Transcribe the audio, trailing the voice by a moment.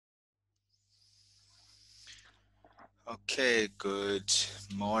Okay, good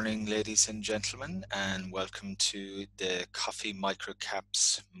morning, ladies and gentlemen, and welcome to the Coffee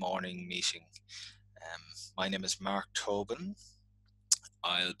Microcaps morning meeting. My name is Mark Tobin.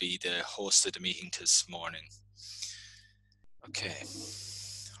 I'll be the host of the meeting this morning. Okay,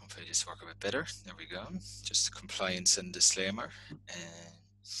 hopefully this work a bit better. There we go. Just compliance and disclaimer.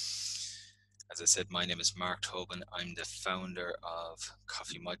 As I said, my name is Mark Tobin. I'm the founder of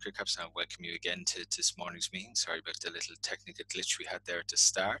Coffee Microcaps, and I welcome you again to this morning's meeting. Sorry about the little technical glitch we had there at the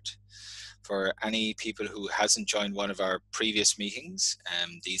start. For any people who hasn't joined one of our previous meetings,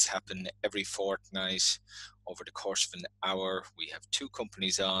 these happen every fortnight over the course of an hour. We have two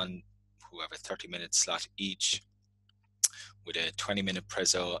companies on who have a 30-minute slot each, with a 20-minute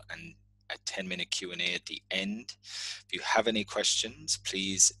prezzo and a 10-minute Q&A at the end. If you have any questions,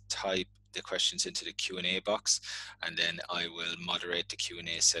 please type the questions into the Q&A box, and then I will moderate the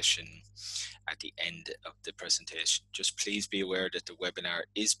Q&A session at the end of the presentation. Just please be aware that the webinar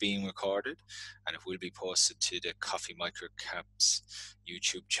is being recorded, and it will be posted to the Coffee Microcaps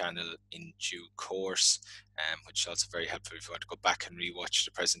YouTube channel in due course, which is also very helpful if you want to go back and rewatch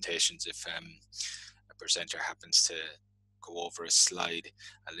the presentations if a presenter happens to go over a slide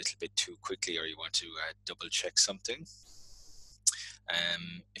a little bit too quickly, or you want to double check something.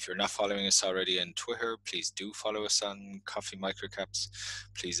 If you're not following us already on Twitter, please do follow us on Coffee Microcaps.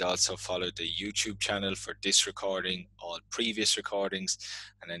 Please also follow the YouTube channel for this recording, all previous recordings,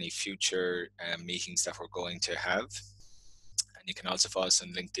 and any future meetings that we're going to have. And you can also follow us on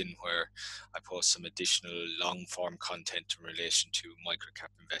LinkedIn, where I post some additional long-form content in relation to microcap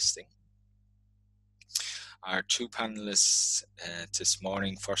investing. Our two panelists this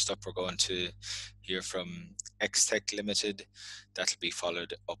morning, first up we're going to hear from Xtek Limited. That'll be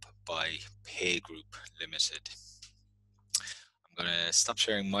followed up by PayGroup Limited. I'm going to stop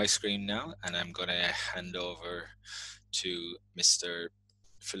sharing my screen now, and I'm going to hand over to Mr.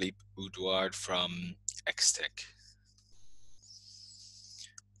 Philippe Odouard from Xtek.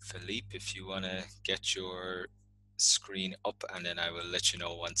 Philippe, if you want to get your screen up, and then I will let you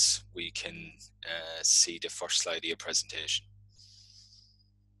know once we can see the first slide of your presentation.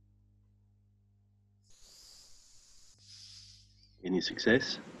 Any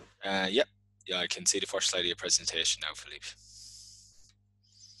success? Yeah, I can see the first slide of your presentation now, Philippe.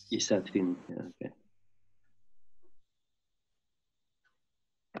 Is that in? Yeah, okay.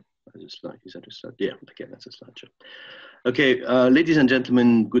 Is that a slide? Yeah, okay, that's a slideshow. Okay, ladies and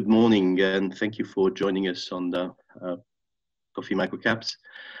gentlemen, good morning, and thank you for joining us on the Coffee Microcaps.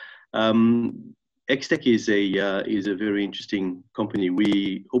 Xtek is a very interesting company.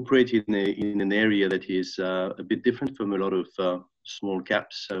 We operate in an area that is a bit different from a lot of small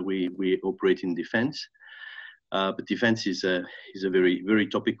caps. We operate in defense, but defense is a very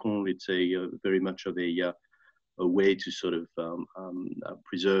topical. It's a very much of a way to sort of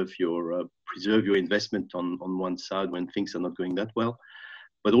preserve your investment on one side when things are not going that well.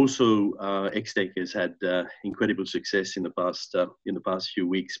 But also, Xtek has had incredible success in the past few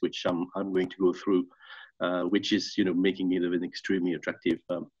weeks, which I'm going to go through, which is making it an extremely attractive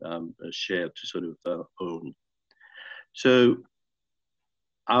share to sort of own. So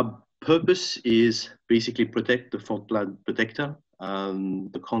our purpose is basically protect the frontline protector.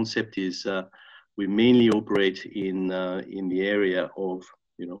 The concept is we mainly operate in the area of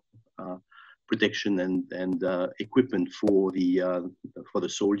protection and equipment for the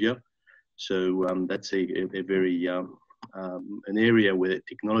soldier. So that's a very an area where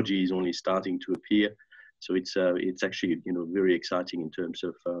technology is only starting to appear. So it's actually very exciting in terms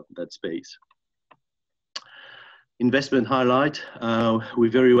of that space. Investment highlight: we're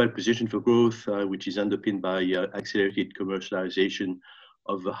very well positioned for growth, which is underpinned by accelerated commercialization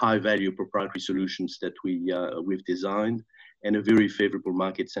of the high-value proprietary solutions that we've designed, and a very favorable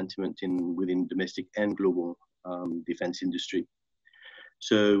market sentiment within domestic and global defense industry.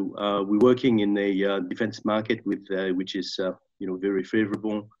 So we're working in a defense market which is very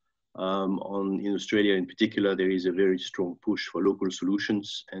favorable. In Australia in particular, there is a very strong push for local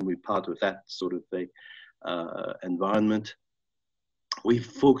solutions, and we're part of that sort of environment. We've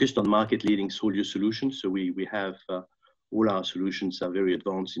focused on market-leading soldier solutions, so we have all our solutions are very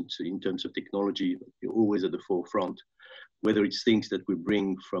advanced in terms of technology. You're always at the forefront, whether it's things that we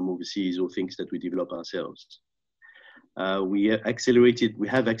bring from overseas or things that we develop ourselves. We have accelerated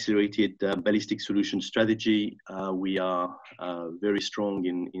ballistic solution strategy. We are very strong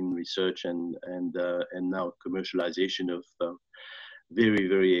in research and now commercialization of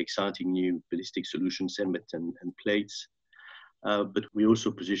very exciting new ballistic solutions, helmets and plates. But we also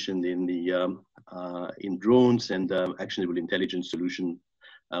positioned in drones and actionable intelligence solution,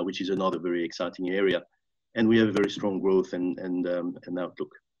 which is another very exciting area. and we have a very strong growth and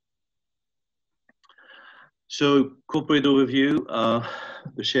outlook. So corporate overview,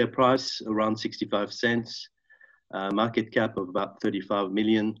 the share price around 65 cents, market cap of about 35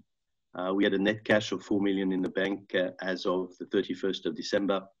 million. We had a net cash of 4 million in the bank as of the 31st of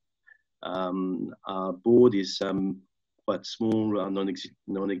December. Our board is quite small. Our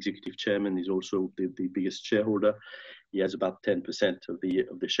non-executive chairman is also the biggest shareholder. He has about 10% of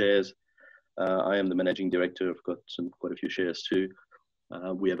the shares. I am the managing director. I've got quite a few shares too.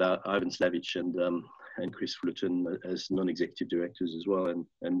 We have Ivan Slavic and Chris Fullerton as non-executive directors as well,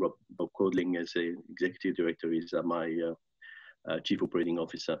 and Bob Codling as a executive director is my chief operating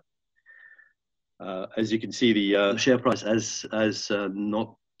officer. As you can see, the share price has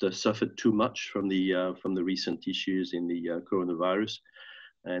not suffered too much from the recent issues in the coronavirus,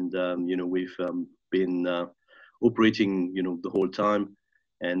 and you know, we've been operating, you know, the whole time,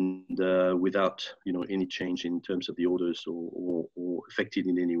 and without, you know, any change in terms of the orders or affected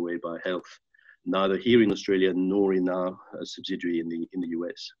in any way by health, neither here in Australia nor in our subsidiary in the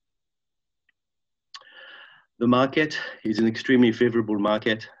US. The market is an extremely favorable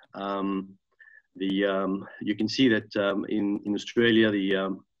market. You can see that in Australia,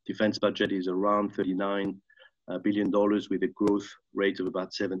 the defense budget is around $39 billion with a growth rate of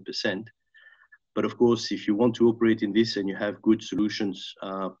about 7%. But of course, if you want to operate in this and you have good solutions,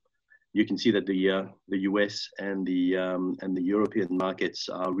 you can see that the US and the European markets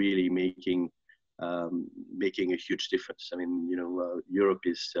are really making a huge difference. I mean, you know, Europe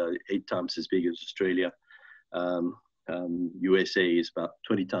is 8 times as big as Australia. USA is about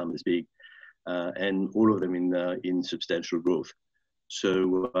 20 times as big, and all of them in substantial growth.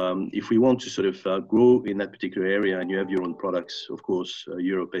 So if we want to sort of grow in that particular area and you have your own products, of course,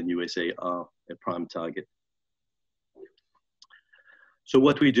 Europe and USA are a prime target. So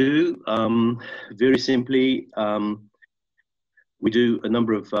what we do, very simply, we do a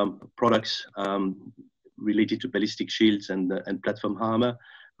number of products related to ballistic shields and platform armor.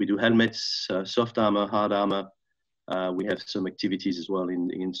 We do helmets, soft armor, hard armor. We have some activities as well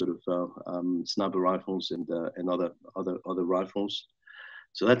in sort of sniper rifles and other rifles.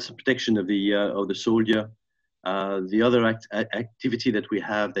 So that's the protection of the soldier. The other activity that we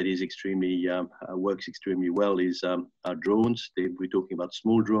have that is extremely works extremely well is our drones. We're talking about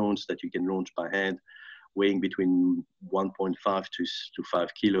small drones that you can launch by hand, weighing between 1.5 to 5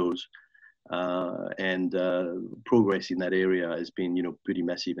 kilos. And progress in that area has been, you know, pretty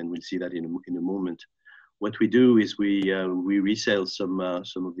massive, and we'll see that in a moment. What we do is we resell some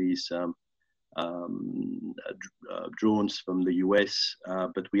of these drones from the US,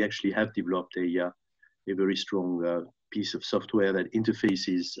 but we actually have developed a very strong piece of software that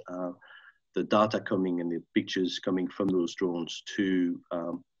interfaces the data coming and the pictures coming from those drones to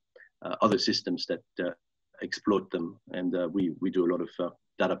other systems that exploit them. And we do a lot of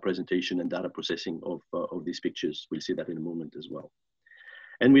data presentation and data processing of these pictures. We'll see that in a moment as well.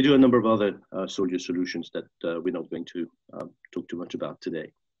 And we do a number of other soldier solutions that we're not going to talk too much about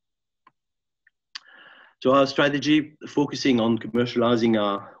today. So our strategy, focusing on commercializing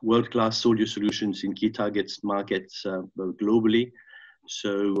our world-class soldier solutions in key targets markets globally.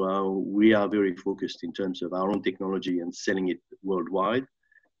 So we are very focused in terms of our own technology and selling it worldwide.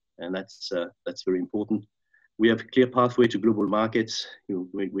 And that's very important. We have a clear pathway to global markets,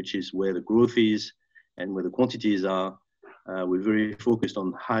 which is where the growth is and where the quantities are. We're very focused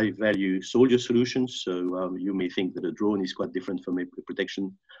on high-value soldier solutions. So you may think that a drone is quite different from a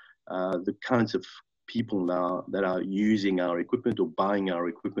protection. The kinds of people now that are using our equipment or buying our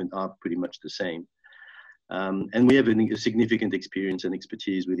equipment are pretty much the same. And we have a significant experience and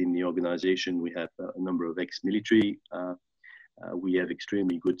expertise within the organization. We have a number of ex-military. We have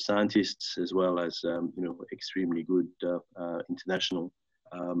extremely good scientists, as well as you know, extremely good international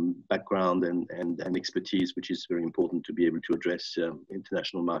background and expertise, which is very important to be able to address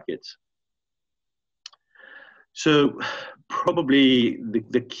international markets. So probably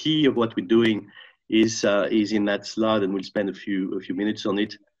the key of what we're doing is in that slide, and we'll spend a few minutes on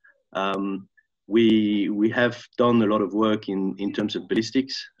it. We have done a lot of work in terms of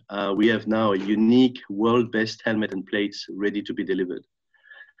ballistics. We have now a unique world-best helmet and plates ready to be delivered.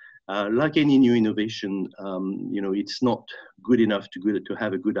 Like any new innovation, you know, it's not good enough to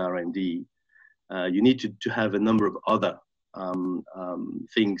have a good R&D. You need to have a number of other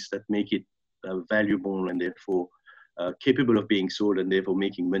things that make it valuable and therefore capable of being sold, and therefore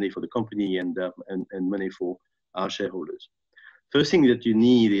making money for the company and money for our shareholders. First thing that you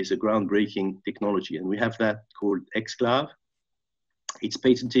need is a groundbreaking technology, and we have that called XTclave. It's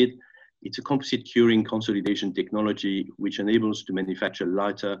patented. It's a composite curing consolidation technology which enables to manufacture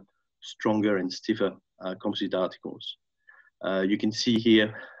lighter, stronger, and stiffer composite articles. You can see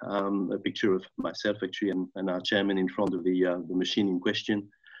here a picture of myself actually and our chairman in front of the machine in question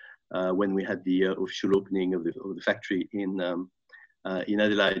when we had the official opening of the factory in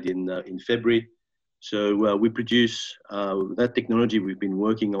Adelaide in February. So we produce that technology we've been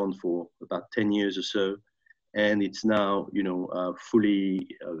working on for about 10 years or so, and it's now fully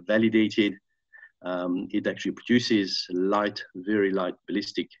validated. It actually produces light, very light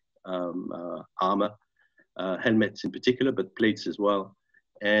ballistic armor, helmets in particular, but plates as well.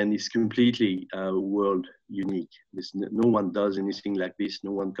 And it's completely world unique. No one does anything like this.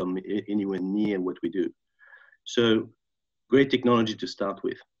 No one come anywhere near what we do. So great technology to start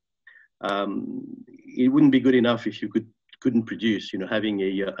with. It wouldn't be good enough if you couldn't produce. Having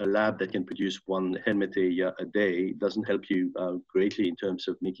a lab that can produce one helmet a day doesn't help you greatly in terms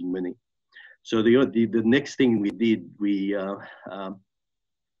of making money. So the next thing we did, we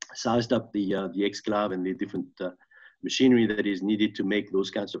sized up the Xtclave and the different machinery that is needed to make those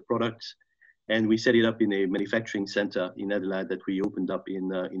kinds of products, and we set it up in a manufacturing center in Adelaide that we opened up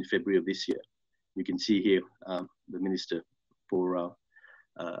in February of this year. You can see here the Minister for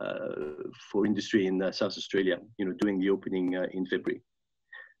Industry in South Australia, doing the opening in February.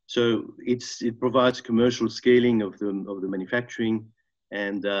 So it provides commercial scaling of the manufacturing,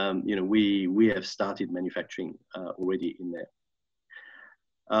 and we have started manufacturing already in there.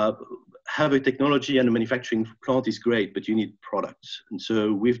 Have a technology and a manufacturing plant is great, but you need products. And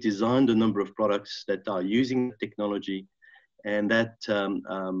so we've designed a number of products that are using technology, and that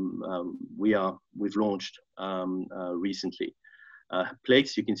we've launched recently.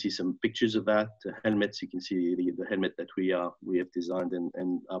 Plates, you can see some pictures of that. Helmets, you can see the helmet that we have designed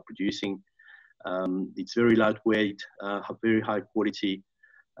and are producing. It's very lightweight, very high quality.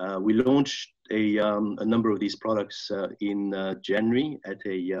 We launched a number of these products in January at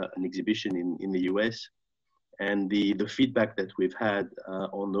an exhibition in the US, and the feedback that we've had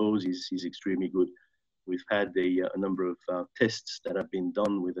on those is extremely good. We've had a number of tests that have been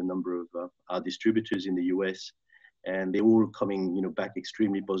done with a number of our distributors in the US, and they're all coming back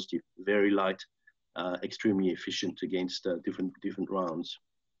extremely positive, very light, extremely efficient against different rounds.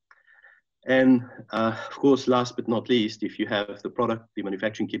 And of course, last but not least, if you have the product, the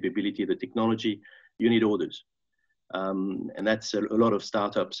manufacturing capability, the technology, you need orders. And that's a lot of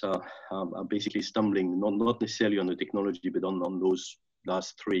startups are basically stumbling, not necessarily on the technology, but on those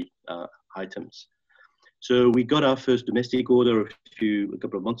last three items. So we got our first domestic order a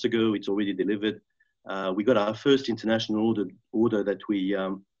couple of months ago. It's already delivered. We got our first international order that we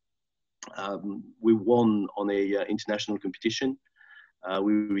won on a international competition.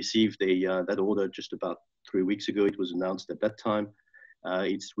 We received that order just about 3 weeks ago. It was announced at that time.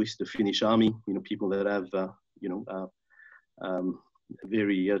 It's with the Finnish army, people that have,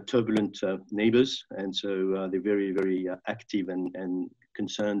 very turbulent neighbors. And so they're very, very active and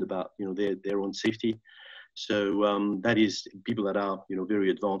concerned about, their own safety. So that is people that are, very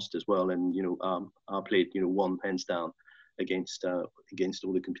advanced as well. And, our plate, won hands down against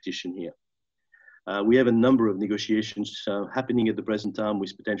all the competition here. We have a number of negotiations happening at the present time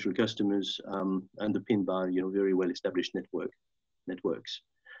with potential customers, underpinned by very well-established networks.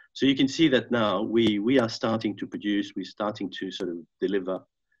 So you can see that now we are starting to produce, we're starting to sort of deliver,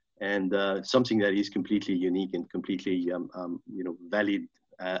 and something that is completely unique and completely valid,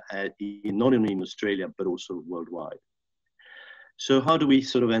 not only in Australia but also worldwide. So how do we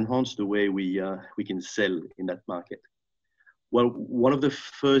sort of enhance the way we can sell in that market? Well, one of the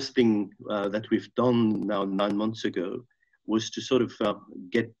first things that we've done now 9 months ago was to sort of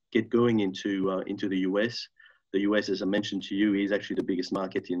get going into the US. The US, as I mentioned to you, is actually the biggest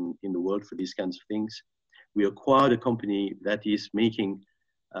market in the world for these kinds of things. We acquired a company that is making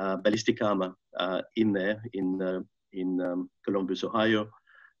ballistic armor in Columbus, Ohio.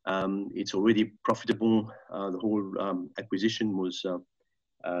 It's already profitable. The whole acquisition was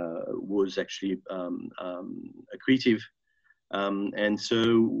actually accretive. And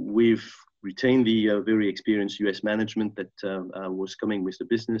so we've retained the very experienced US management that was coming with the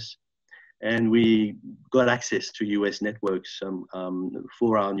business. And we got access to US networks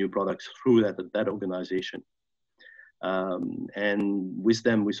for our new products through that organization. And with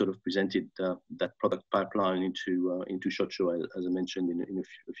them, we sort of presented that product pipeline into SHOT Show, as I mentioned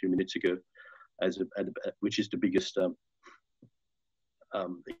a few minutes ago, which is the biggest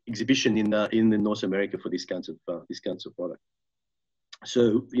exhibition in North America for these kinds of products.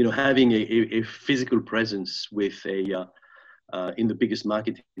 So having a physical presence with in the biggest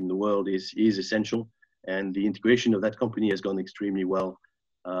market in the world is essential, and the integration of that company has gone extremely well.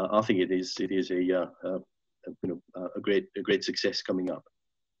 I think it is a great success coming up.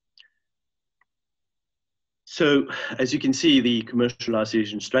 So as you can see, the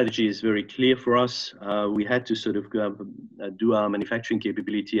commercialization strategy is very clear for us. We had to sort of do our manufacturing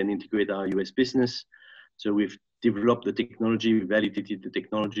capability and integrate our US business. So we've developed the technology, we validated the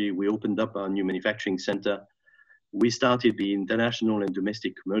technology, we opened up our new manufacturing center. We started the international and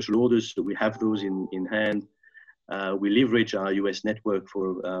domestic commercial orders, so we have those in hand. We leverage our US network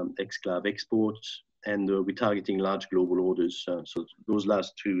for XTclave exports, and we're targeting large global orders. So those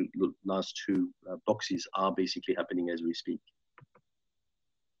last two boxes are basically happening as we speak.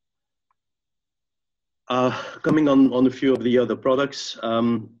 Coming on a few of the other products,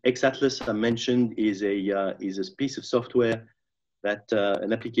 XAtlas, I mentioned, is a piece of software that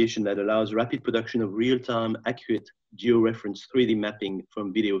an application that allows rapid production of real-time, accurate georeference 3D mapping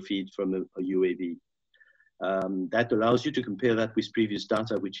from video feed from a UAV. That allows you to compare that with previous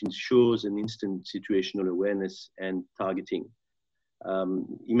data, which ensures an instant situational awareness and targeting.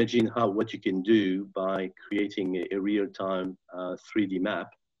 Imagine what you can do by creating a real-time 3D map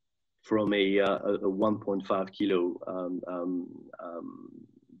from a 1.5 kilo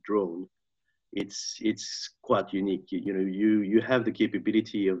drone. It's quite unique. You know, you have the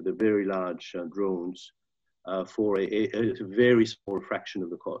capability of the very large drones for a very small fraction of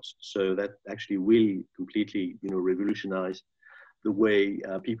the cost. So that actually will completely, you know, revolutionize the way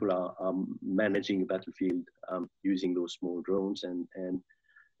people are managing a battlefield using those small drones and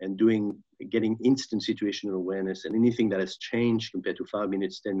getting instant situational awareness and anything that has changed compared to 5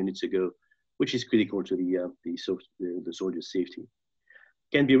 minutes, 10 minutes ago, which is critical to the soldier's safety.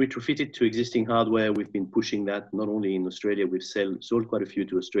 Can be retrofitted to existing hardware. We've been pushing that not only in Australia, we've sold quite a few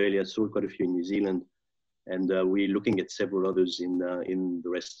to Australia, sold quite a few in New Zealand, and we're looking at several others in the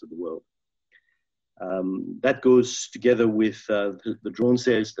rest of the world. That goes together with the drone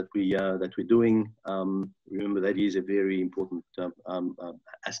sales that we're doing. Remember, that is a very important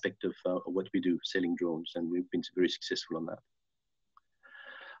aspect of what we do, selling drones, and we've been very successful on that.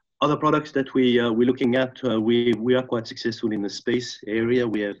 Other products that we're looking at, we are quite successful in the space area.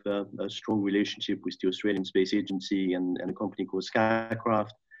 We have a strong relationship with the Australian Space Agency and a company called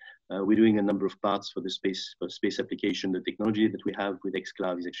Skycraft. We're doing a number of parts for the space application. The technology that we have with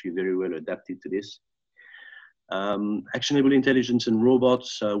XTclave is actually very well adapted to this. Actionable intelligence and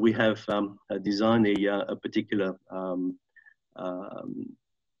robots. We have designed a particular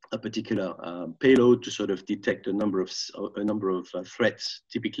payload to sort of detect a number of threats,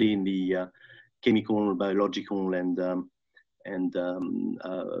 typically in the chemical, biological, and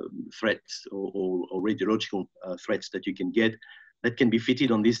threats or radiological threats that you can get. That can be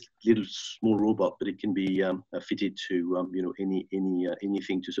fitted on this little small robot, but it can be fitted to you know,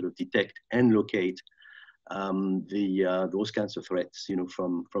 anything to sort of detect and locate those kinds of threats, you know,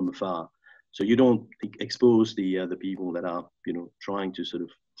 from afar. So you don't expose the people that are, you know, trying to sort of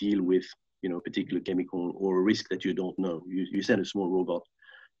deal with, you know, a particular chemical or a risk that you don't know. You send a small robot,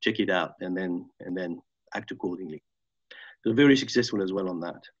 check it out, and then act accordingly. So very successful as well on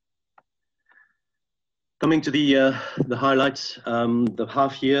that. Coming to the highlights, the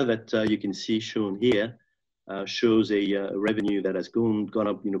half year that you can see shown here shows a revenue that has gone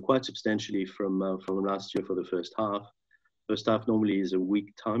up, you know, quite substantially from last year for the first half. First half normally is a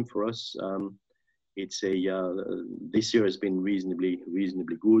weak time for us. This year has been reasonably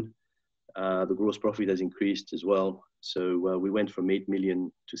good. The gross profit has increased as well. So we went from 8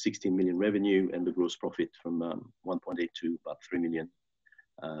 million to 16 million revenue, and the gross profit from 1.8 to about 3 million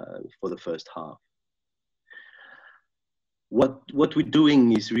for the first half. What we're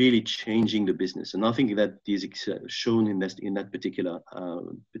doing is really changing the business, and I think that is shown in that particular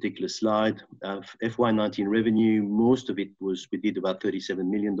slide. FY19 revenue, most of it we did about $37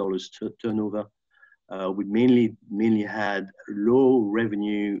 million turnover. We mainly had low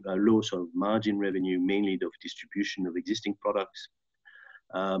sort of margin revenue, mainly of distribution of existing products.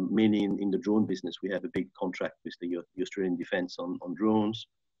 Mainly in the drone business, we have a big contract with the Australian Defence on drones.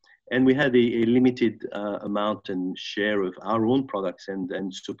 And we had a limited amount and share of our own products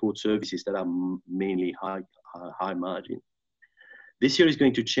and support services that are mainly high margin. This year is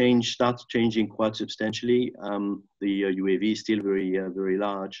going to start changing quite substantially. The UAV is still very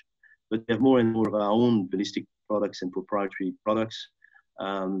large, but we have more and more of our own ballistic products and proprietary products.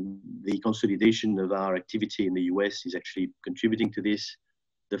 The consolidation of our activity in the US is actually contributing to this.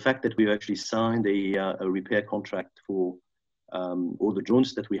 The fact that we've actually signed a repair contract for all the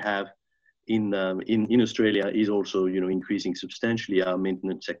drones that we have in Australia is also, you know, increasing substantially our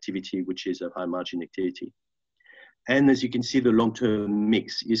maintenance activity, which is a high margin activity. And as you can see, the long-term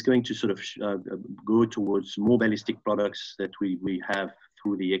mix is going to sort of go towards more ballistic products that we have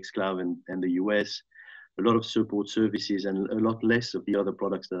through the XTclave and the US, a lot of support services, and a lot less of the other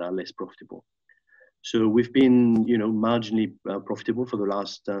products that are less profitable. So we've been, marginally profitable for the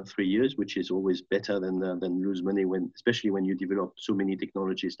last 3 years, which is always better than lose money especially when you develop so many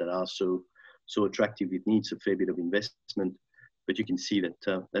technologies that are so attractive. It needs a fair bit of investment, but you can see that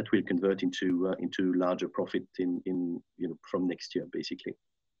that will convert into larger profit from next year, basically.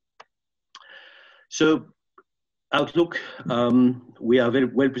 So outlook, we are very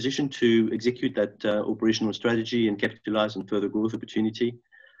well positioned to execute that operational strategy and capitalize on further growth opportunity.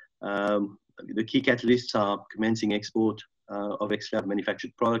 The key catalysts are commencing export of XTclave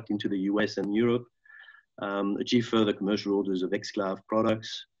manufactured product into the US and Europe, achieve further commercial orders of XTclave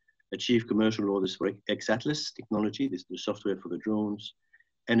products, achieve commercial orders for XAtlas technology, this is the software for the drones,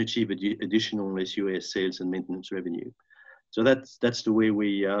 and achieve additional SUAS sales and maintenance revenue. So that's the way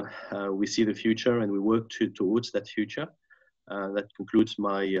we see the future, and we work towards that future. That concludes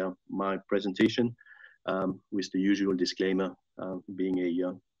my presentation with the usual disclaimer, being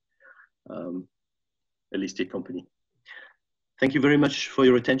a listed company. Thank you very much for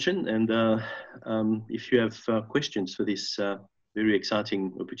your attention, and if you have questions for this very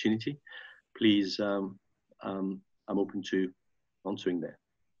exciting opportunity, please, I'm open to answering there.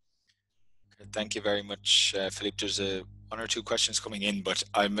 Thank you very much, Philippe. There's one or two questions coming in, but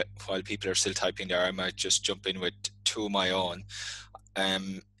while people are still typing there, I might just jump in with two of my own.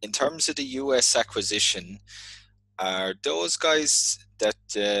 In terms of the US acquisition, are those guys that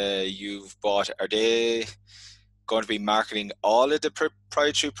you've bought, are they going to be marketing all of the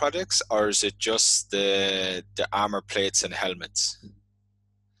proprietary products, or is it just the armor plates and helmets?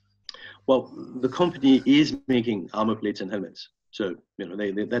 Well, the company is making armor plates and helmets. So,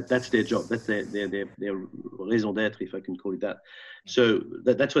 that's their job. That's their raison d'être, if I can call it that. So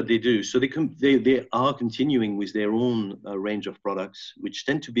that's what they do. So they are continuing with their own range of products, which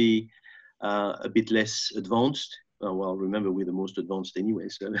tend to be a bit less advanced. Well, remember, we're the most advanced anyway,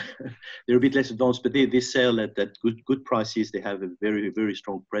 so they're a bit less advanced, but they sell at good prices. They have a very, very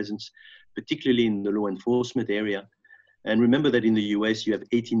strong presence, particularly in the law enforcement area. And remember that in the US, you have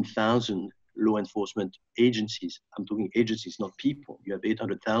 18,000 law enforcement agencies. I'm talking agencies, not people. You have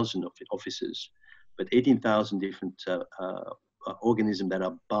 800,000 officers, but 18,000 different organisms that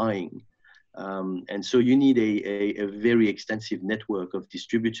are buying. And so you need a very extensive network of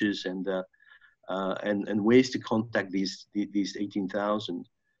distributors and ways to contact these 18,000.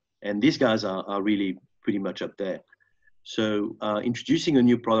 And these guys are really pretty much up there. So introducing a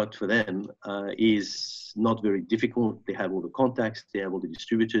new product for them is not very difficult. They have all the contacts, they have all the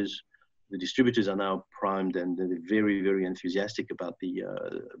distributors. The distributors are now primed and they're very, very enthusiastic about the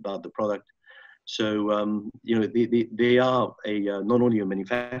product. So they are not only a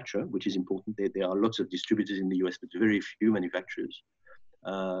manufacturer, which is important. There are lots of distributors in the US, but very few manufacturers.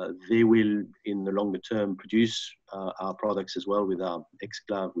 They will, in the longer term, produce our products as well with our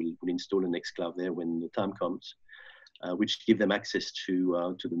XTclave. We'll install an XTclave there when the time comes, which give them access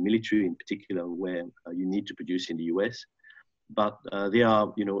to the military in particular, where you need to produce in the US. But they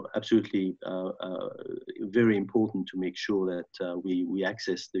are, absolutely very important to make sure that we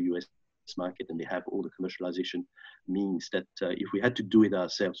access the US market, and they have all the commercialization means that if we had to do it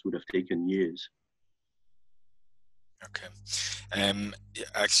ourselves would have taken years. Okay.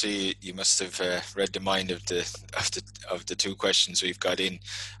 Actually, you must have read the mind of the two questions we've got in.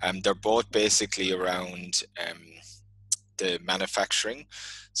 They're both basically around the manufacturing.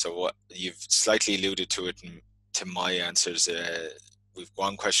 So what you've slightly alluded to it to my answers. We've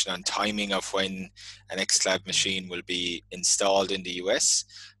one question on timing of when an XTclave machine will be installed in the US,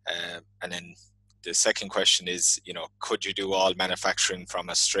 and then the second question is, could you do all manufacturing from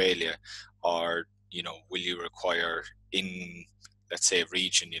Australia, or will you require in, let's say, a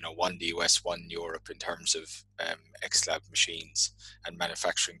region, one the US, one Europe, in terms of XTclave machines and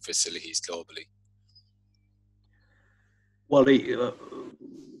manufacturing facilities globally? Well,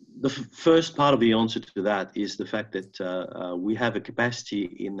 the first part of the answer to that is the fact that we have a capacity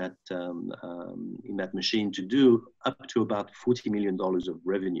in that machine to do up to about $40 million of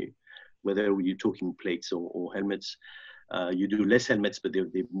revenue, whether you're talking plates or helmets. You do less helmets, but they're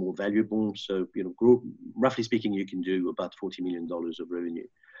more valuable. So, roughly speaking, you can do about $40 million of revenue.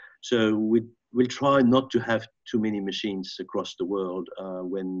 So we'll try not to have too many machines across the world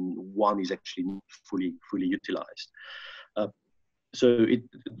when one is actually fully utilized. So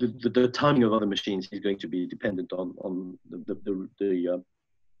the timing of other machines is going to be dependent on the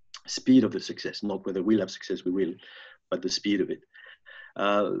speed of the success, not whether we'll have success, we will, but the speed of it.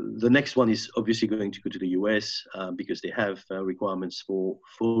 The next one is obviously going to go to the US because they have requirements for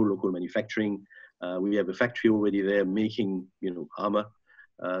local manufacturing. We have a factory already there making, armor.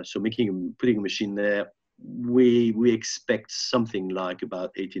 So putting a machine there, we expect something like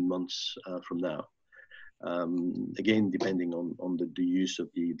about 18 months from now. again, depending on the use of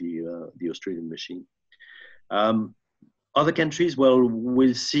the Australian machine. Other countries, well,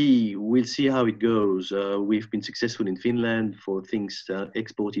 we'll see how it goes. We've been successful in Finland for things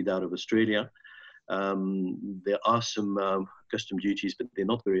exported out of Australia. There are some custom duties, but they're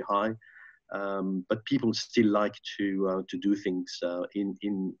not very high. But people still like to do things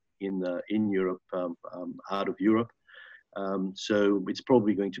in Europe, out of Europe. So it's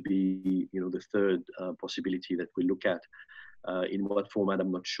probably going to be, the third possibility that we look at. In what format,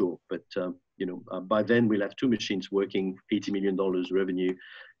 I'm not sure, but by then we'll have two machines working, $80 million revenue.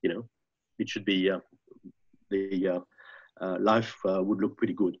 It should be the life would look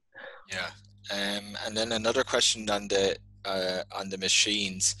pretty good. Yeah, and then another question on the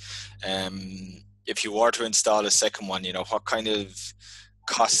machines. If you were to install a second one, what kind of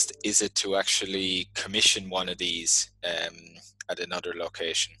cost is it to actually commission one of these at another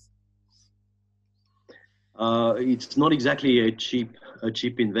location? It's not exactly a cheap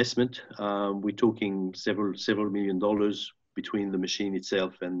investment. We're talking several $1 million between the machine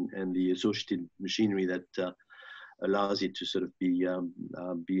itself and the associated machinery that allows it to sort of be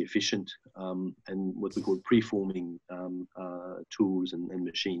efficient, and what we call preforming tools and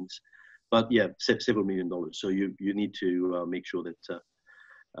machines. But yeah, several $1 million. So you need to make sure that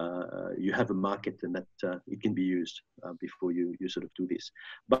you have a market and that it can be used before you sort of do this.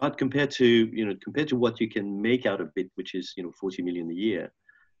 But compared to what you can make out of it, which is 40 million a year,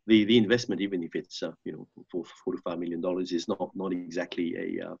 the investment, even if it's $4 to $5 million, is not exactly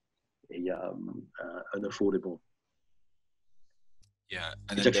an affordable. Yeah,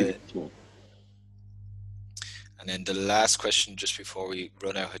 and it's actually small. And then the last question, just before we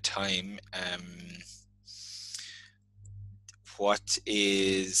run out of time. What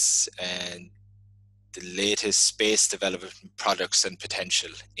is the latest space development products and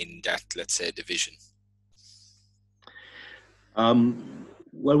potential in that, let's say, division?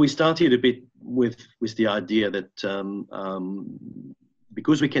 Well, we started a bit with the idea that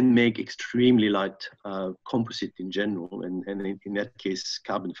because we can make extremely light composite in general, and in that case,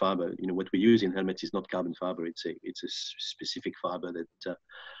 carbon fiber. What we use in helmets is not carbon fiber; it's a specific fiber that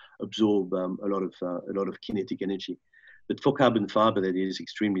absorb a lot of kinetic energy. But for carbon fiber that is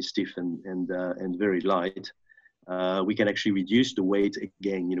extremely stiff and very light, we can actually reduce the weight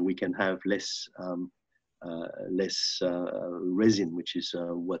again. We can have less resin, which is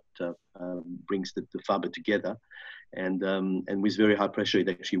what brings the fiber together, and with very high pressure, it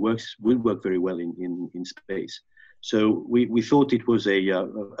actually will work very well in space. So we thought it was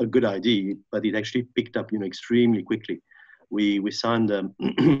a good idea, but it actually picked up extremely quickly. We signed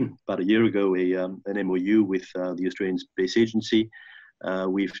about a year ago an MOU with the Australian Space Agency.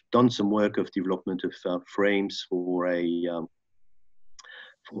 We've done some work of development of frames for a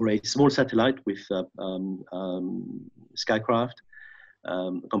small satellite with Skycraft,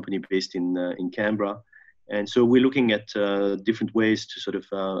 a company based in Canberra. And so we're looking at different ways to sort of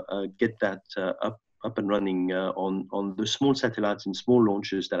get that up and running on the small satellites and small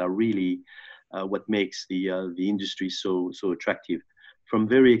launches that are really what makes the industry so attractive. From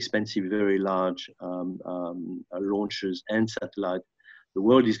very expensive, very large launchers and satellite, the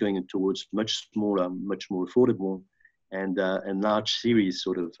world is going towards much smaller, much more affordable, and large series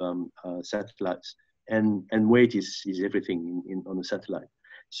sort of satellites. And weight is everything on a satellite.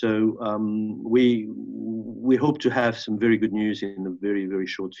 So we hope to have some very good news in the very, very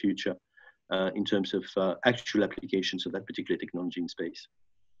short future in terms of actual applications of that particular technology in space.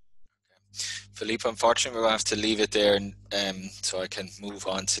 Philippe, unfortunately, we'll have to leave it there, so I can move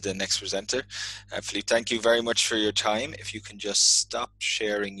on to the next presenter. Philippe, thank you very much for your time. If you can just stop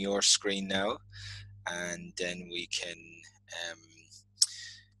sharing your screen now, and then we can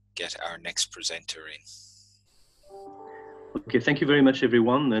get our next presenter in. Okay, thank you very much,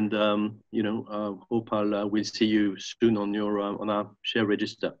 everyone, and hope we'll see you soon on our share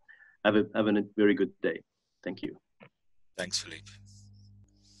register. Have a very good day. Thank you. Thanks, Philippe.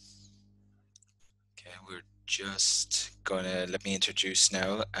 Okay, we're just gonna let me introduce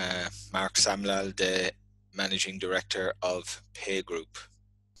now Mark Samlal, the Managing Director of PayGroup.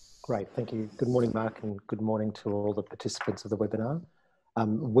 Great, thank you. Good morning, Mark, and good morning to all the participants of the webinar.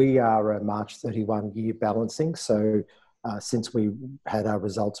 We are a March 31 year balancing, so since we had our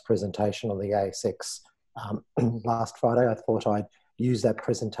results presentation on the ASX last Friday, I thought I'd use that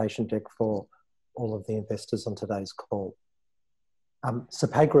presentation deck for all of the investors on today's call. So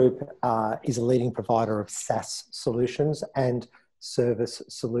PayGroup is a leading provider of SaaS solutions and service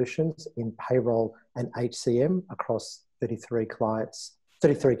solutions in payroll and HCM across 33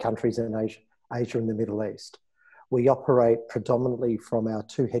 countries in Asia and the Middle East. We operate predominantly from our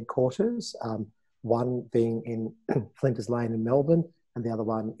two headquarters, one being in Flinders Lane in Melbourne and the other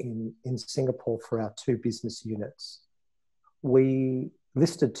one in Singapore for our 2 business units. We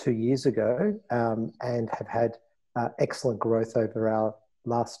listed 2 years ago and have had excellent growth over our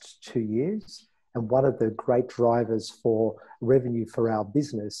last 2 years. And one of the great drivers for revenue for our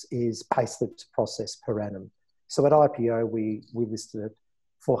business is payslips processed per annum. So at IPO, we listed at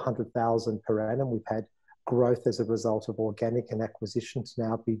 400,000 per annum. We've had growth as a result of organic and acquisitions,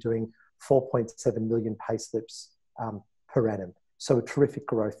 now be doing 4.7 million payslips per annum. So a terrific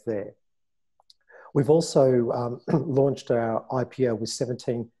growth there. We've also launched our IPO with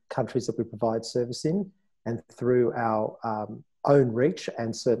 17 countries that we provide service in, and through our own reach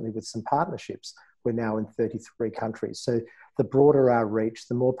and certainly with some partnerships, we're now in 33 countries. So the broader our reach,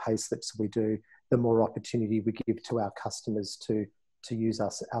 the more payslips we do, the more opportunity we give to our customers to use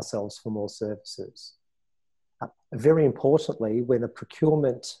ourselves for more services. Very importantly, when a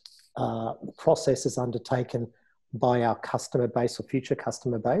procurement process is undertaken by our customer base or future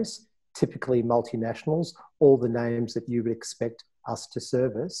customer base, typically multinationals, all the names that you would expect us to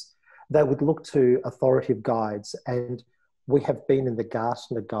service, they would look to authoritative guides. And we have been in the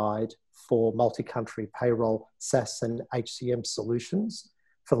Gartner Guide for multi-country payroll, SaaS and HCM solutions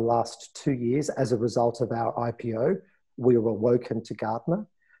for the last 2 years. As a result of our IPO, we were awoken to Gartner.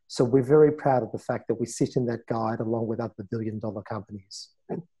 So we're very proud of the fact that we sit in that guide along with other billion-dollar companies.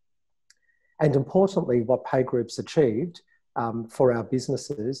 And importantly, what PayGroup's achieved for our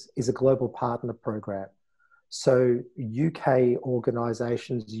businesses is a global partner program. So UK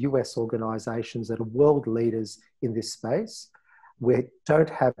organisations, US organisations that are world leaders in this space, we don't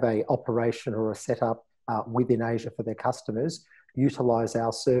have an operation or a setup within Asia for their customers, utilise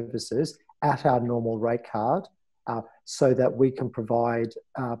our services at our normal rate card so that we can provide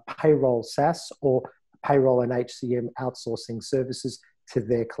payroll SaaS or payroll and HCM outsourcing services to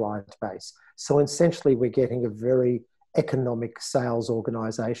their client base. So essentially, we're getting a very economic sales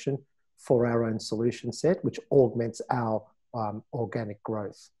organisation for our own solution set, which augments our organic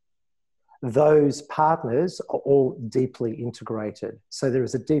growth. Those partners are all deeply integrated. So there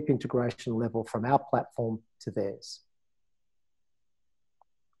is a deep integration level from our platform to theirs.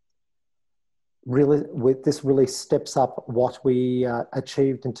 Really, this really steps up what we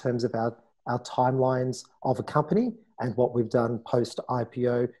achieved in terms of our timelines of a company and what we've done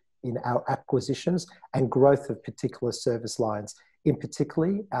post-IPO in our acquisitions and growth of particular service lines, in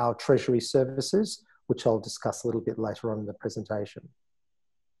particularly our treasury services, which I'll discuss a little bit later on in the presentation.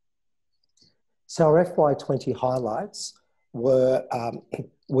 So our FY20 highlights were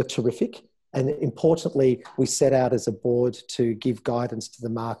terrific. And importantly, we set out as a board to give guidance to the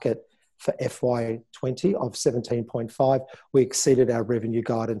market for FY20 of 17.5. We exceeded our revenue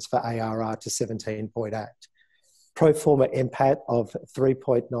guidance for ARR to 17.8. Pro forma NPAT of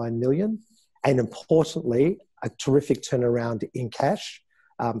 3.9 million. And importantly, a terrific turnaround in cash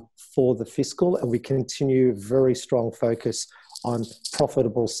for the fiscal. And we continue very strong focus on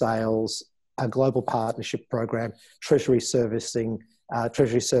profitable sales, a global partnership program, treasury services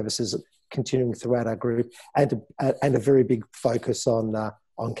continuing throughout our group, and a very big focus on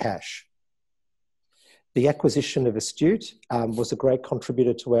cash. The acquisition of Astute was a great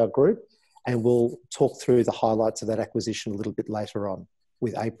contributor to our group, and we'll talk through the highlights of that acquisition a little bit later on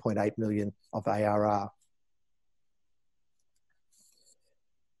with 8.8 million of ARR.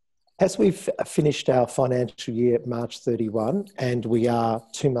 As we've finished our financial year, March 31, and we are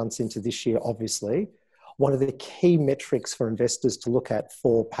 2 months into this year, obviously, one of the key metrics for investors to look at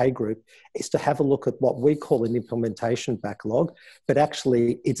for PayGroup is to have a look at what we call an implementation backlog, but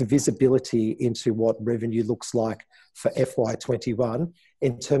actually it's visibility into what revenue looks like for FY21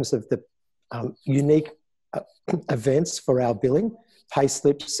 in terms of the unique events for our billing,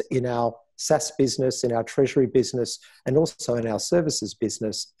 payslips in our SaaS business, in our treasury business, and also in our services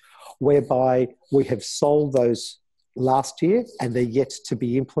business, whereby we have sold those last year and they're yet to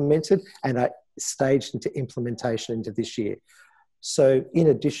be implemented and are staged into implementation into this year. So in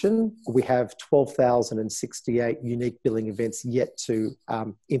addition, we have 12,068 unique billing events yet to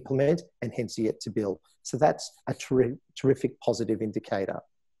implement and hence yet to bill. So that's a terrific positive indicator.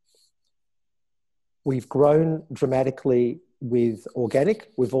 We've grown dramatically with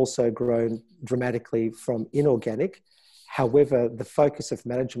organic. We've also grown dramatically from inorganic. However, the focus of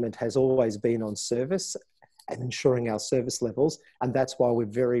management has always been on service and ensuring our service levels. And that's why we're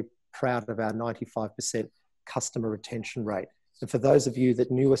very proud of our 95% customer retention rate. And for those of you that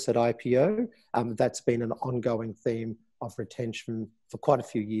knew us at IPO, that's been an ongoing theme of retention for quite a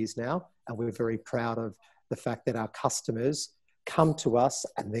few years now. And we're very proud of the fact that our customers come to us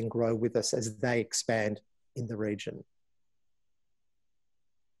and then grow with us as they expand in the region.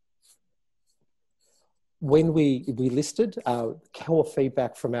 when we listed, core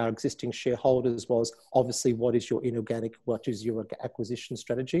feedback from our existing shareholders was obviously what is your inorganic, what is your acquisition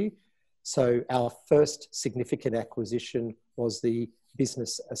strategy? So our first significant acquisition was the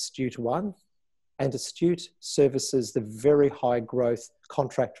business Astute One, and Astute services the very high growth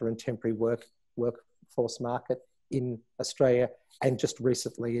contractor and temporary workforce market in Australia and just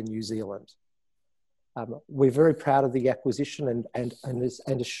recently in New Zealand. We're very proud of the acquisition and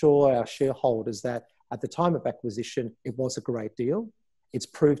assure our shareholders that at the time of acquisition, it was a great deal. It's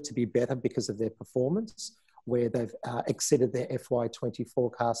proved to be better because of their performance, where they've exceeded their FY20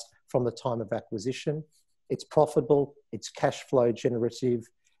 forecast from the time of acquisition. It's profitable, it's cash flow generative,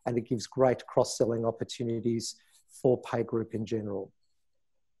 and it gives great cross-selling opportunities for PayGroup in general.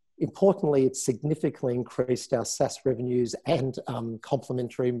 Importantly, it significantly increased our SaaS revenues and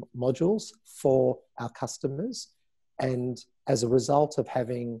complementary modules for our customers. And as a result of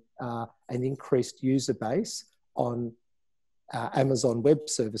having an increased user base on Amazon Web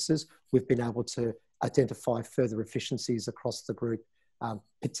Services, we've been able to identify further efficiencies across the group,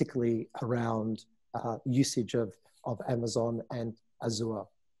 particularly around usage of Amazon and Azure.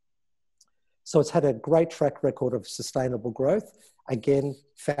 So it's had a great track record of sustainable growth. Again,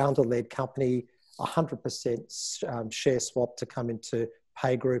 founder-led company, 100% share swap to come into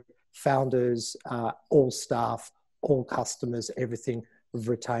PayGroup. Founders, all staff, all customers, everything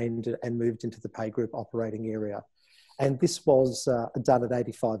retained and moved into the PayGroup operating area. And this was done at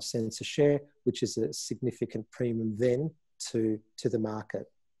 85 cents a share, which is a significant premium then to the market.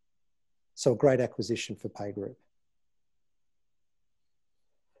 So a great acquisition for PayGroup.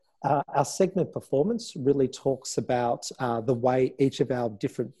 Our segment performance really talks about the way each of our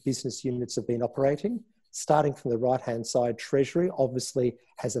different business units have been operating. Starting from the right-hand side, Treasury obviously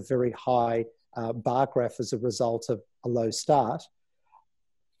has a very high bar graph as a result of a low start,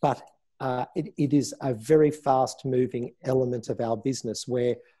 but it is a very fast-moving element of our business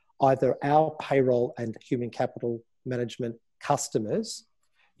where either our payroll and human capital management customers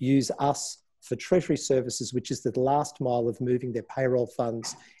use us for treasury services, which is the last mile of moving their payroll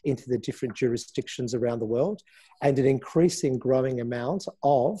funds into the different jurisdictions around the world. And an increasing growing amount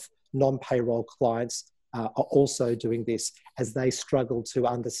of non-payroll clients are also doing this as they struggle to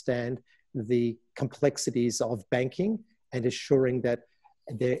understand the complexities of banking and assuring that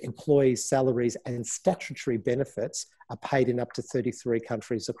their employees' salaries and statutory benefits are paid in up to 33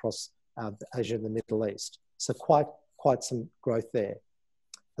 countries across Asia and the Middle East. So quite some growth there.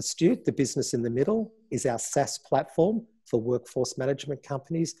 Astute, the business in the middle, is our SaaS platform for workforce management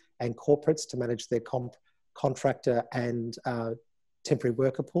companies and corporates to manage their contractor and temporary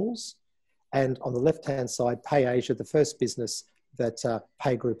worker pools. And on the left-hand side, PayAsia, the first business that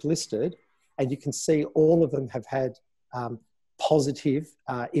PayGroup listed. And you can see all of them have had positive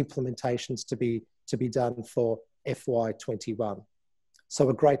implementations to be done for FY21. So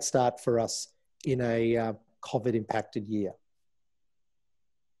a great start for us in a COVID-impacted year.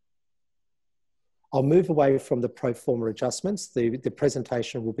 I'll move away from the pro forma adjustments. The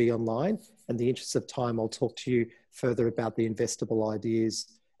presentation will be online. In the interest of time, I'll talk to you further about the investable ideas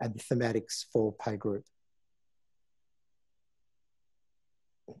and the thematics for PayGroup.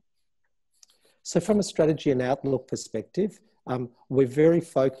 So from a strategy and outlook perspective, we're very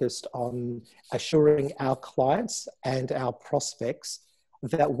focused on assuring our clients and our prospects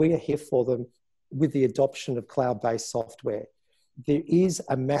that we are here for them with the adoption of cloud-based software. There is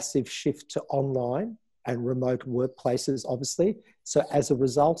a massive shift to online and remote workplaces, obviously. So as a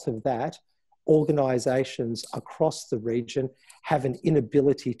result of that, organisations across the region have an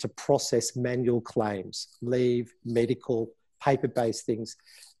inability to process manual claims, leave, medical, paper-based things.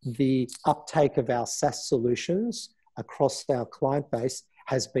 The uptake of our SaaS solutions across our client base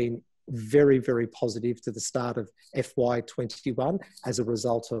has been very, very positive to the start of FY21 as a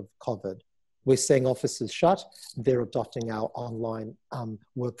result of COVID. We're seeing offices shut. They're adopting our online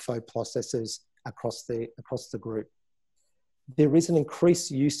workflow processes across the group. There is an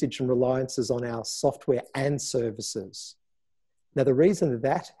increased usage and reliances on our software and services. Now, the reason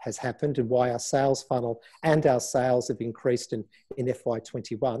that has happened and why our sales funnel and our sales have increased in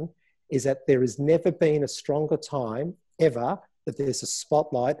FY21 is that there has never been a stronger time ever that there's a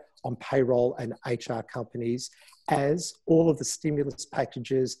spotlight on payroll and HR companies as all of the stimulus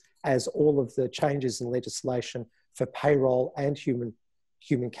packages, as all of the changes in legislation for payroll and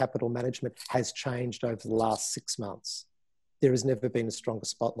human capital management has changed over the last 6 months. There has never been a stronger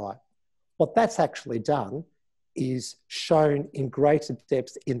spotlight. What that's actually done is shown in greater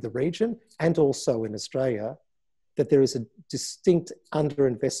depth in the region and also in Australia that there is a distinct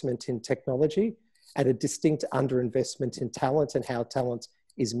underinvestment in technology and a distinct underinvestment in talent and how talent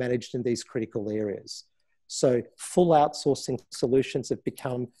is managed in these critical areas. So full outsourcing solutions have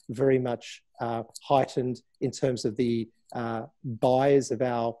become very much heightened in terms of the buyers of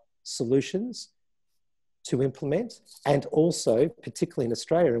our solutions to implement, and also, particularly in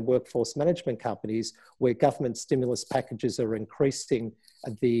Australia, in workforce management companies, where government stimulus packages are increasing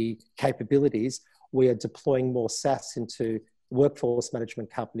the capabilities, we are deploying more SaaS into workforce management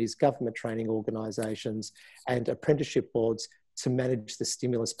companies, government training organisations, and apprenticeship boards to manage the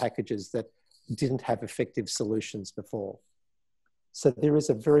stimulus packages that didn't have effective solutions before. So there is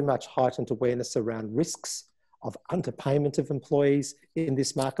a very much heightened awareness around risks of underpayment of employees in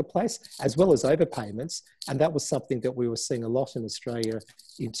this marketplace, as well as overpayments. And that was something that we were seeing a lot in Australia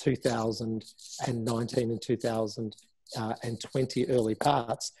in 2019 and 2020 early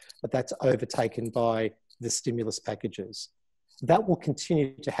parts, but that's overtaken by the stimulus packages. That will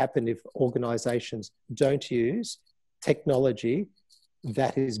continue to happen if organisations don't use technology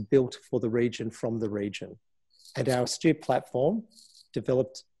that is built for the region from the region. And our Astute platform,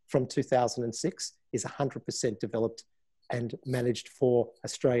 developed from 2006, is 100% developed and managed for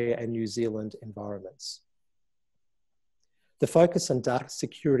Australia and New Zealand environments. The focus on data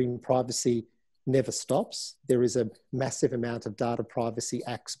security and privacy never stops. There is a massive amount of data privacy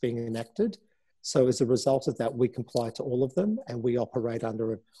acts being enacted. So as a result of that, we comply to all of them, and we operate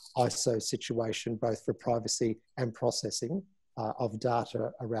under an ISO situation, both for privacy and processing of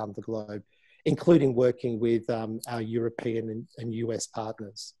data around the globe, including working with our European and US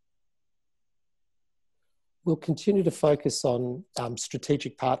partners. We'll continue to focus on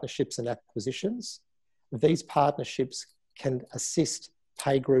strategic partnerships and acquisitions. These partnerships can assist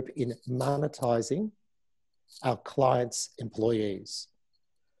PayGroup in monetising our clients' employees.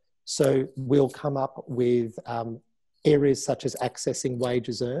 So we'll come up with areas such as accessing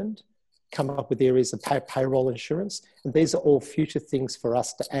wages earned, come up with areas of payroll insurance, and these are all future things for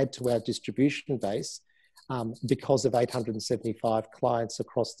us to add to our distribution base. Because of 875 clients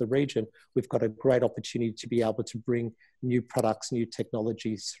across the region, we've got a great opportunity to be able to bring new products, new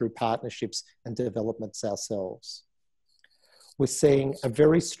technologies through partnerships and developments ourselves. We're seeing a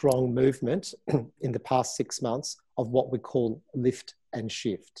very strong movement in the past 6 months of what we call lift and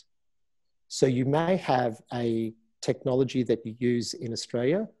shift. So you may have a technology that you use in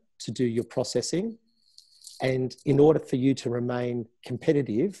Australia to do your processing, and in order for you to remain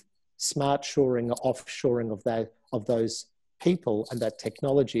competitive, smart shoring or offshoring of those people and that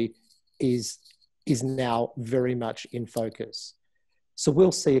technology is now very much in focus. So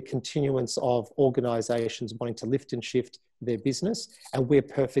we'll see a continuance of organisations wanting to lift and shift their business, and we're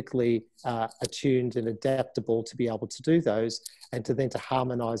perfectly attuned and adaptable to be able to do those, and to then to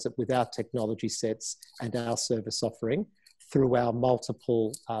harmonise it with our technology sets and our service offering through our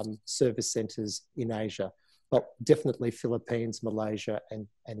multiple service centres in Asia, but definitely Philippines, Malaysia, and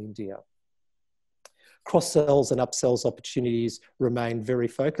India. Cross-sells and upsells opportunities remain very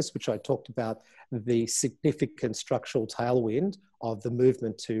focused, which I talked about, the significant structural tailwind of the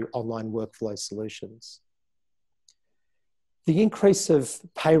movement to online workflow solutions. The increase of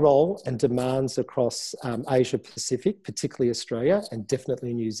payroll and demands across Asia Pacific, particularly Australia and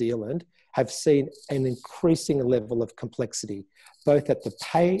definitely New Zealand, have seen an increasing level of complexity, both at the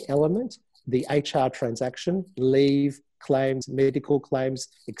pay element, the HR transaction, leave, claims, medical claims,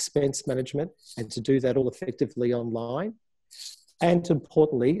 expense management, and to do that all effectively online. And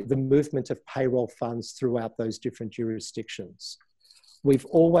importantly, the movement of payroll funds throughout those different jurisdictions. We've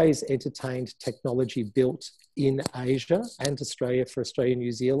always entertained technology built in Asia and Australia for Australia and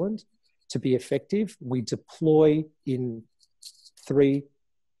New Zealand to be effective. We deploy in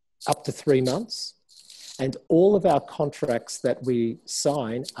up to 3 months, and all of our contracts that we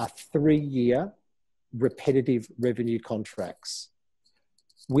sign are 3-year repetitive revenue contracts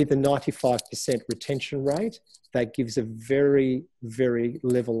with a 95% retention rate. That gives a very, very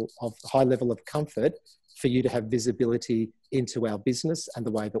high level of comfort for you to have visibility into our business and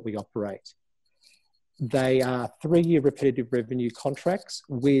the way that we operate. They are 3-year repetitive revenue contracts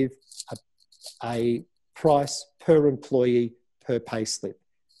with a price per employee per payslip.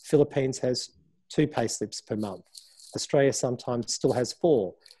 Philippines has 2 payslips per month. Australia sometimes still has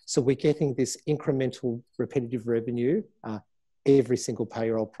 4. So we're getting this incremental repetitive revenue every single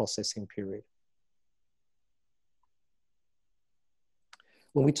payroll processing period.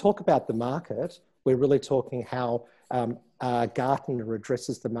 When we talk about the market, we're really talking how Gartner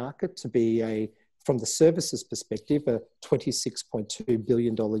addresses the market to be from the services perspective, a $26.2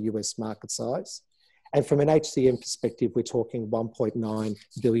 billion US market size. And from an HCM perspective, we're talking 1.9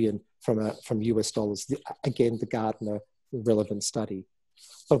 billion from US dollars. Again, the Gartner relevant study.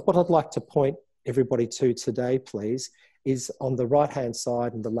 But what I'd like to point everybody to today, please, is on the right-hand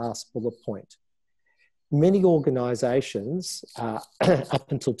side in the last bullet point. many organisations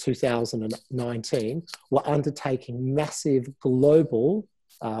up until 2019 were undertaking massive global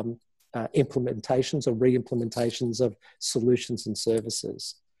implementations or re-implementations of solutions and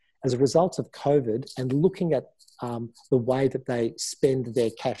services. As a result of COVID and looking at the way that they spend their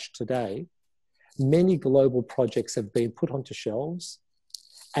cash today, many global projects have been put onto shelves,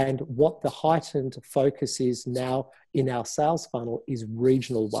 and what the heightened focus is now in our sales funnel is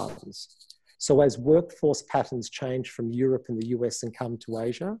regional ones. So as workforce patterns change from Europe and the US and come to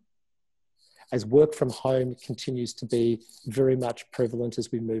Asia, as work from home continues to be very much prevalent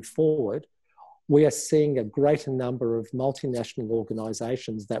as we move forward, we are seeing a greater number of multinational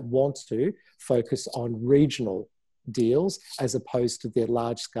organisations that want to focus on regional deals as opposed to their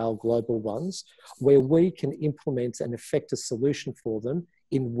large-scale global ones, where we can implement and effect a solution for them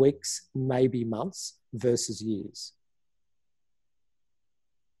in weeks, maybe months, versus years.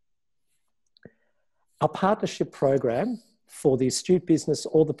 Our partnership program for the Astute business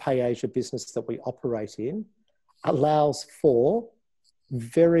or the PayAsia business that we operate in allows for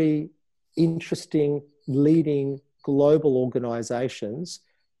very interesting, leading global organisations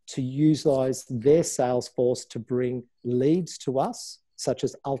to utilise their sales force to bring leads to us, such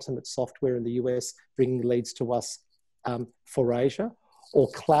as Ultimate Software in the US bringing leads to us for Asia, or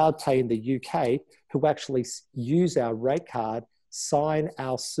CloudPay in the UK, who actually use our rate card, sign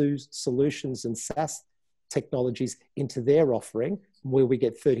our solutions and SaaS technologies into their offering, where we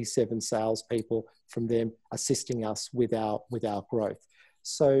get 37 salespeople from them assisting us with our growth.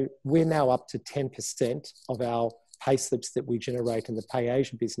 So we're now up to 10% of our pay slips that we generate in the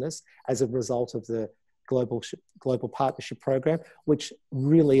PayAsia business as a result of the global partnership program, which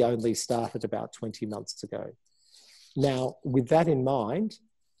really only started about 20 months ago. Now, with that in mind,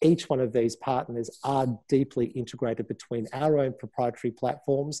 each one of these partners are deeply integrated between our own proprietary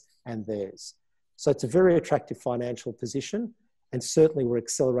platforms and theirs. So it's a very attractive financial position, and certainly we're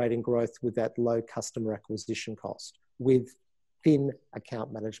accelerating growth with that low customer acquisition cost, with thin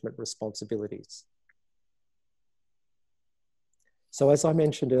account management responsibilities. So as I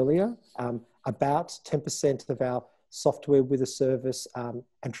mentioned earlier, about 10% of our software with a service and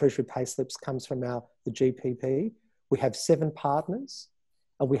treasury pay slips comes from the GPP. We have 7 partners,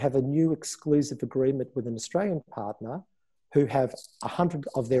 and we have a new exclusive agreement with an Australian partner who have 100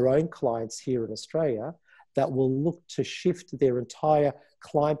 of their own clients here in Australia that will look to shift their entire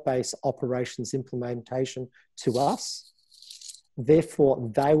client base operations implementation to us.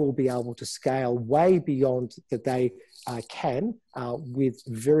 Therefore, they will be able to scale way beyond that they can with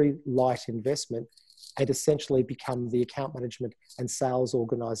very light investment and essentially become the account management and sales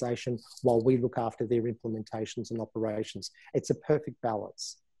organisation while we look after their implementations and operations. It's a perfect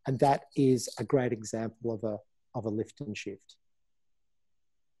balance. And that is a great example of a lift and shift.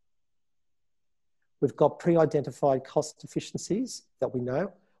 We've got pre-identified cost efficiencies that we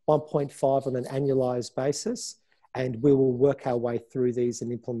know, 1.5 on an annualised basis, and we will work our way through these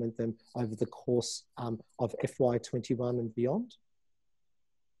and implement them over the course of FY21 and beyond.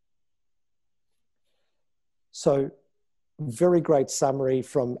 So, very great summary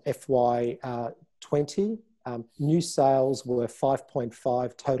from FY20. New sales were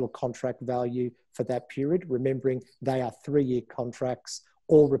 5.5 total contract value for that period. Remembering they are 3-year contracts,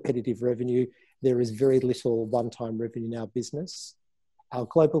 all repetitive revenue. There is very little one-time revenue in our business. Our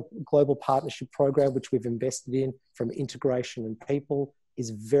global partnership program, which we've invested in from integration and people, is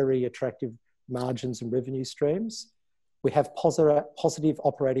very attractive margins and revenue streams. We have positive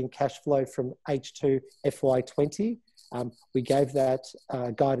operating cash flow from H2 FY20. We gave that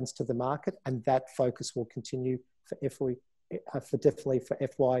guidance to the market, and that focus will continue definitely for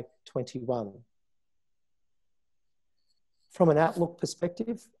FY21. From an outlook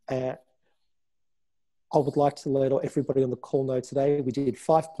perspective, I would like to let everybody on the call know today, we did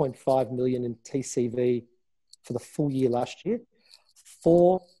 5.5 million in TCV for the full year last year.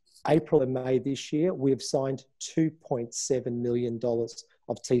 For April and May this year, we have signed $2.7 million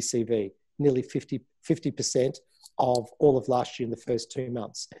of TCV, nearly 50% of all of last year in the first 2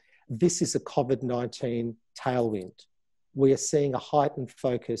 months. This is a COVID-19 tailwind. We are seeing a heightened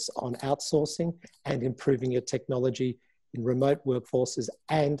focus on outsourcing and improving your technology in remote workforces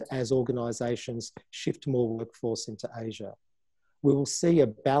and as organisations shift more workforce into Asia. We will see a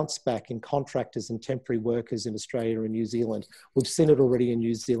bounce back in contractors and temporary workers in Australia and New Zealand. We've seen it already in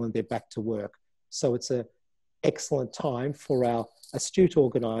New Zealand, they're back to work. So it's an excellent time for our Astute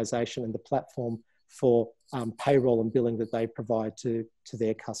organisation and the platform for payroll and billing that they provide to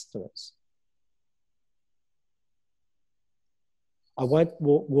their customers. I won't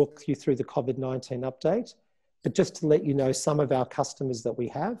walk you through the COVID-19 update, but just to let you know some of our customers that we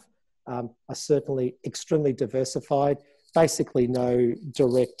have. are certainly extremely diversified. Basically, no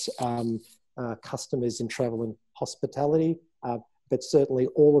direct customers in travel and hospitality, but certainly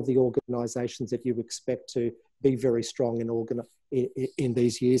all of the organisations that you expect to be very strong in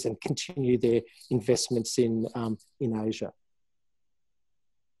these years and continue their investments in Asia.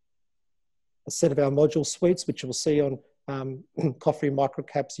 A set of our module suites, which you'll see on Coffee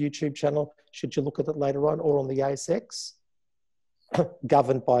Microcaps YouTube channel, should you look at it later on, or on the ASX,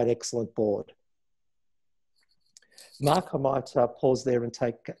 governed by an excellent board. Mark, I might pause there and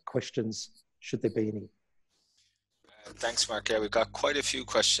take questions, should there be any. Thanks, Mark. Yeah, we've got quite a few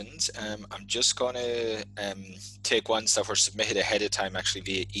questions. I'm just going to take ones that were submitted ahead of time, actually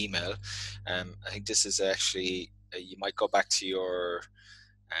via email. I think this is actually, you might go back to your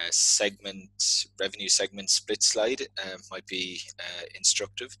revenue segment split slide, might be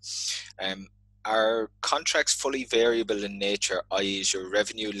instructive. Are contracts fully variable in nature, i.e. is your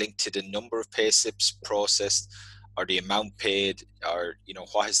revenue linked to the number of pay slips processed or the amount paid, or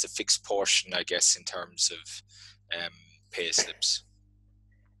what is the fixed portion, I guess, in terms of pay slips?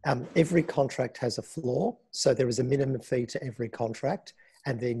 Every contract has a floor, so there is a minimum fee to every contract,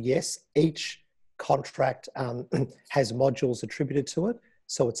 and then yes, each contract has modules attributed to it,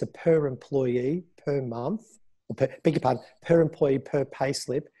 so it's a per employee per month, or per employee per pay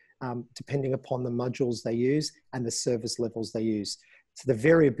slip, depending upon the modules they use and the service levels they use. So the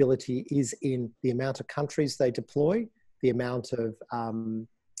variability is in the amount of countries they deploy, the amount of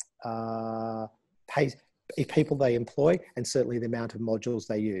people they employ, and certainly the amount of modules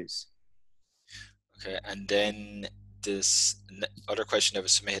they use. Okay, and then this other question that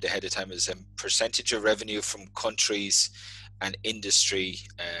was submitted ahead of time is percentage of revenue from countries and industry,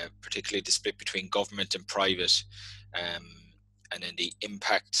 particularly the split between government and private, and then the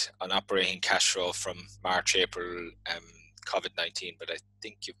impact on operating cash flow from March, April, COVID-19, but I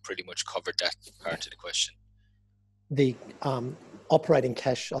think you've pretty much covered that part of the question. The operating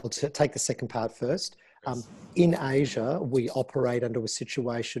cash, I'll take the second part first. In Asia, we operate under a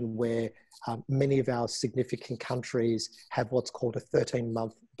situation where many of our significant countries have what's called a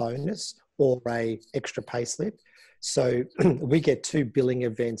 13-month bonus or a extra pay slip. So we get 2 billing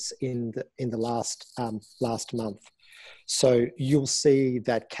events in the last month. So you'll see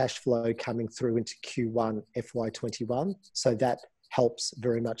that cash flow coming through into Q1 FY21. So that helps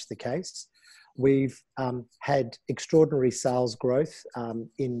very much the case. We've had extraordinary sales growth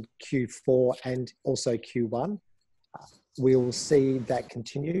in Q4 and also Q1. We'll see that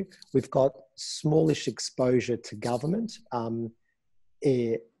continue. We've got smallish exposure to government,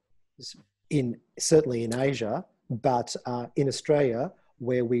 certainly in Asia, but in Australia,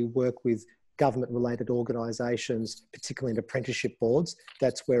 where we work with government-related organisations, particularly in apprenticeship boards,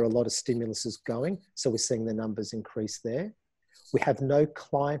 that's where a lot of stimulus is going. So we're seeing the numbers increase there. We have no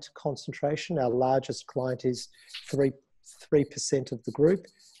client concentration. Our largest client is 3% of the group,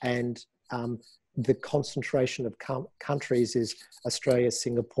 and the concentration of countries is Australia,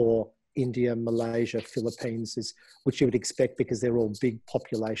 Singapore, India, Malaysia, Philippines, which you would expect because they're all big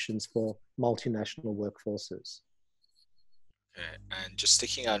populations for multinational workforces. Okay. And just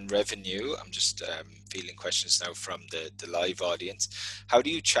sticking on revenue, I'm just fielding questions now from the live audience. How do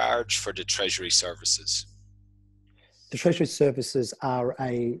you charge for the treasury services? The treasury services are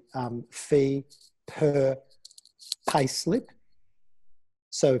a fee per pay slip.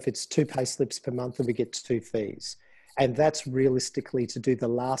 So if it's 2 pay slips per month, then we get 2 fees. And that's realistically to do the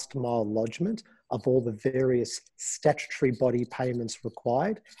last mile lodgement of all the various statutory body payments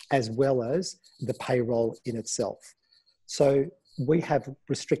required, as well as the payroll in itself. So we have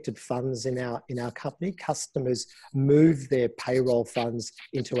restricted funds in our company. Customers move their payroll funds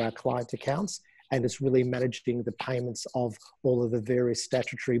into our client accounts, and it's really managing the payments of all of the various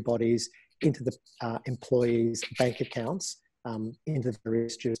statutory bodies into the employees' bank accounts into the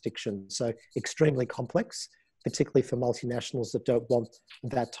various jurisdictions. So extremely complex, particularly for multinationals that don't want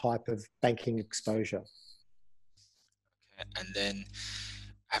that type of banking exposure. Okay. And then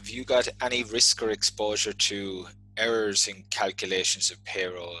have you got any risk or exposure to errors in calculations of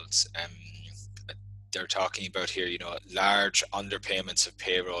payrolls? They're talking about here, large underpayments of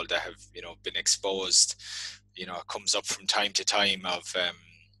payroll that have, been exposed. It comes up from time to time of,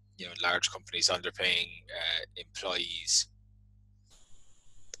 large companies underpaying employees.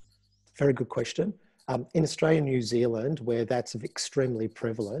 Very good question. In Australia and New Zealand, where that's extremely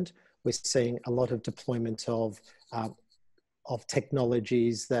prevalent, we're seeing a lot of deployment of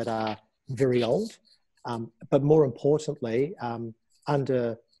technologies that are very old, but more importantly,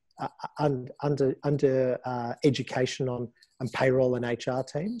 under education on payroll and HR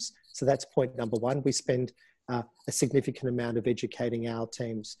teams. So that's point number 1. We spend a significant amount of educating our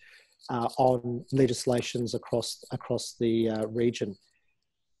teams. on legislations across the region.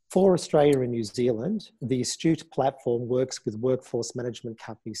 For Australia and New Zealand, the Astute platform works with workforce management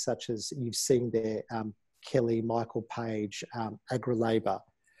companies such as you've seen there, Kelly, Michael Page, AgriLabour.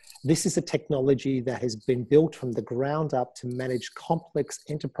 This is a technology that has been built from the ground up to manage complex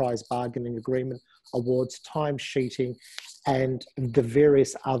enterprise bargaining agreement awards, time sheeting, and the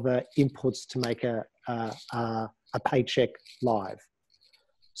various other inputs to make a paycheck live.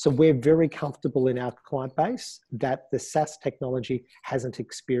 So we're very comfortable in our client base that the SaaS technology hasn't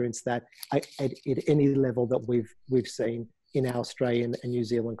experienced that at any level that we've seen in our Australian and New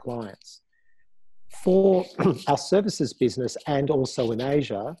Zealand clients. For our services business and also in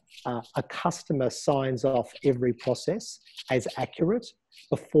Asia, a customer signs off every process as accurate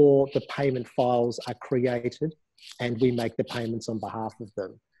before the payment files are created and we make the payments on behalf of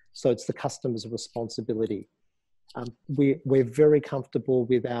them. So it's the customer's responsibility. We're very comfortable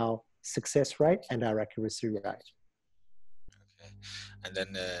with our success rate and our accuracy rate. Okay. And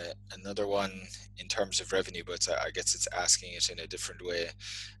then another one in terms of revenue, but I guess it's asking it in a different way.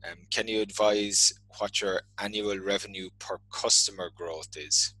 Can you advise what your annual revenue per customer growth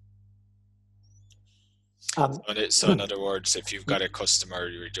is? So in other words, if you've got a customer,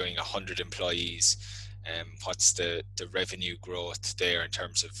 you're doing 100 employees, what's the revenue growth there in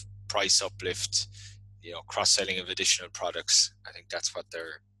terms of price uplift, cross-selling of additional products? I think that's what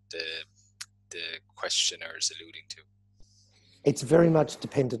the questioner is alluding to. It's very much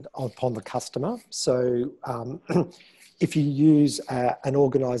dependent upon the customer. So if you use an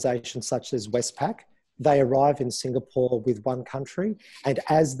organisation such as Westpac, they arrive in Singapore with one country, and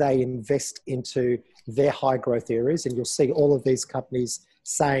as they invest into their high growth areas, and you'll see all of these companies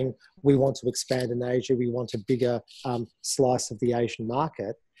saying, we want to expand in Asia, we want a bigger slice of the Asian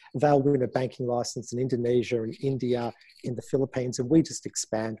market, they'll win a banking license in Indonesia and India, in the Philippines, and we just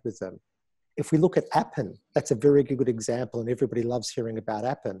expand with them. If we look at Appen, that's a very good example, and everybody loves hearing about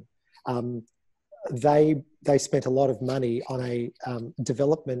Appen. They spent a lot of money on a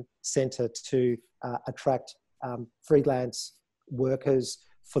development centre to attract freelance workers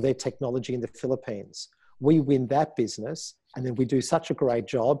for their technology in the Philippines. We win that business, and then we do such a great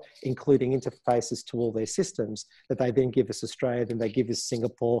job, including interfaces to all their systems, that they then give us Australia, then they give us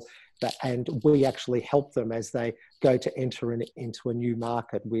Singapore, and we actually help them as they go to enter into a new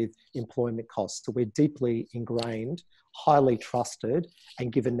market with employment costs. So we're deeply ingrained, highly trusted,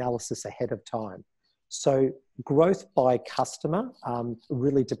 and give analysis ahead of time. So growth by customer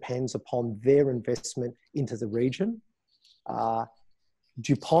really depends upon their investment into the region.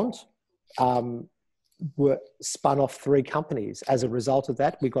 DuPont were spun off 3 companies. As a result of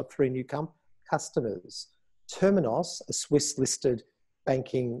that, we got 3 new customers. Terminos, a Swiss-listed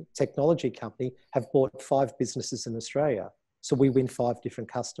banking technology company, have bought 5 businesses in Australia. So we win 5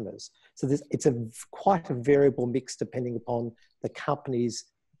 different customers. So it's quite a variable mix depending upon the company's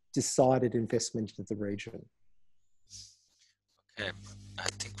decided investment into the region. Okay, I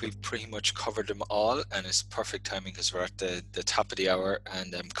think we've pretty much covered them all, and it's perfect timing because we're at the top of the hour,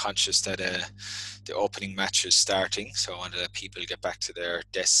 and I'm conscious that the opening match is starting, so I want to let people get back to their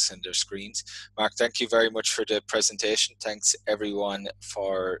desks and their screens. Mark, thank you very much for the presentation. Thanks everyone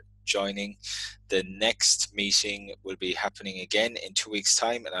for joining. The next meeting will be happening again in 2 weeks'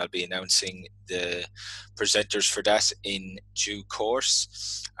 time, and I'll be announcing the presenters for that in due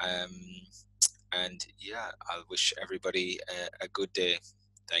course. And yeah, I'll wish everybody a good day.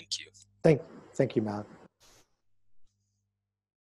 Thank you. Thank you, Mark.